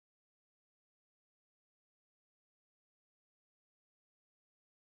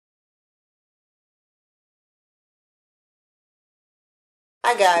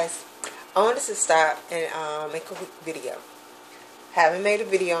Hi guys, I wanted to stop and make a quick video. Haven't made a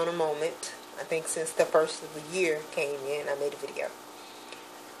video in a moment. I think since the first of the year came in, I made a video.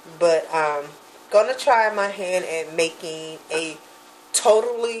 But gonna try my hand at making a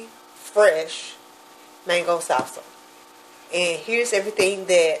totally fresh mango salsa. And here's everything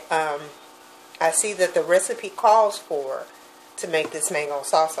that I see that the recipe calls for to make this mango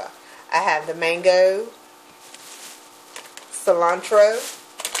salsa. I have the mango, cilantro,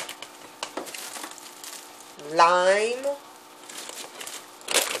 lime,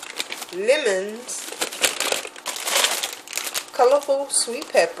 lemons, colorful sweet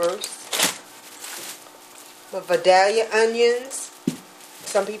peppers, Vidalia onions.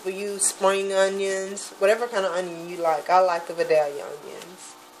 Some people use spring onions, whatever kind of onion you like. I like the Vidalia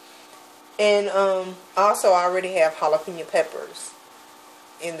onions. And also I already have jalapeno peppers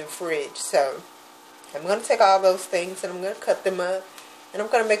in the fridge. So I'm going to take all those things and I'm going to cut them up. And I'm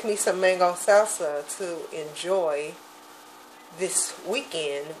going to make me some mango salsa to enjoy this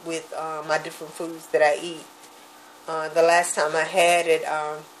weekend with my different foods that I eat. The last time I had it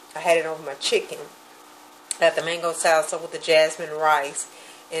over my chicken. I had the mango salsa with the jasmine rice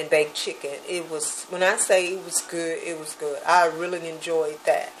and baked chicken. It was, when I say it was good, it was good. I really enjoyed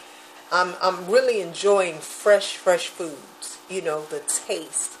that. I'm really enjoying fresh foods. You know, the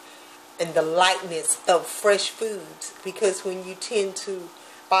taste and the lightness of fresh foods, because when you tend to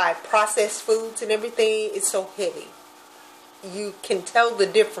buy processed foods and everything, it's so heavy. You can tell the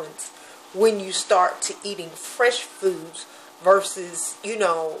difference when you start to eating fresh foods versus, you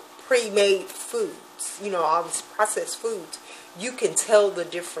know, pre-made foods, you know, all these processed foods. You can tell the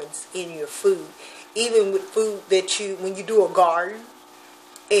difference in your food, even with food that when you do a garden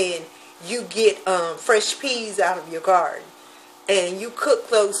and you get fresh peas out of your garden and you cook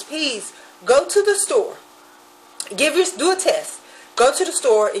those peas. Go to the store. Do a test. Go to the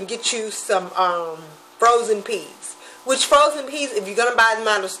store and get you some frozen peas. Which frozen peas, if you're going to buy them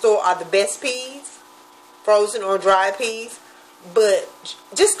out of the store, are the best peas. Frozen or dry peas. But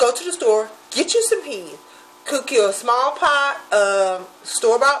just go to the store. Get you some peas. Cook you a small pot of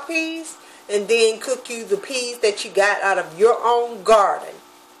store-bought peas. And then cook you the peas that you got out of your own garden.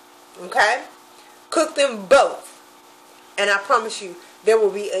 Okay? Cook them both. And I promise you, there will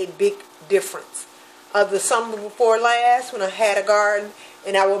be a big difference. The summer before last, when I had a garden,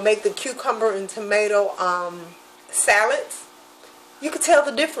 and I would make the cucumber and tomato salads, you could tell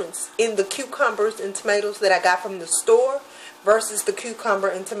the difference in the cucumbers and tomatoes that I got from the store versus the cucumber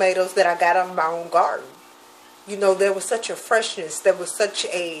and tomatoes that I got out of my own garden. You know, there was such a freshness, there was such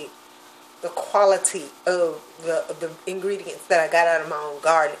the quality of the ingredients that I got out of my own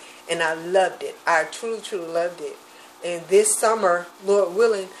garden, and I loved it. I truly loved it. And this summer, Lord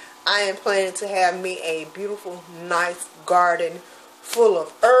willing, I am planning to have me a beautiful, nice garden full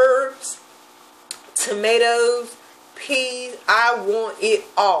of herbs, tomatoes, peas. I want it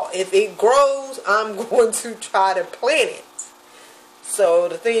all. If it grows, I'm going to try to plant it. So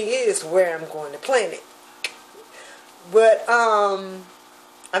the thing is where I'm going to plant it. But I'm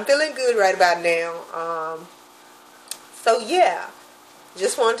feeling good right about now. So yeah,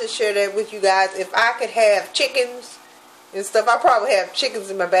 just wanted to share that with you guys. If I could have chickens and stuff, I probably have chickens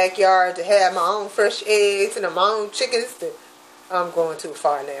in my backyard to have my own fresh eggs and my own chickens. I'm going too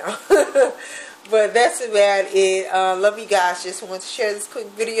far now. But that's about it. Love you guys. Just want to share this quick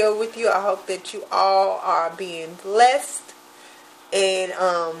video with you. I hope that you all are being blessed. And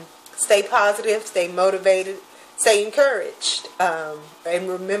stay positive, stay motivated, stay encouraged. And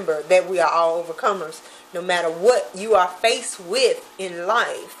remember that we are all overcomers. No matter what you are faced with in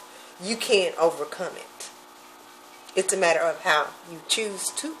life, you can't overcome it. It's a matter of how you choose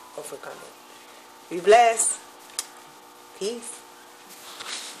to overcome it. Be blessed. Peace.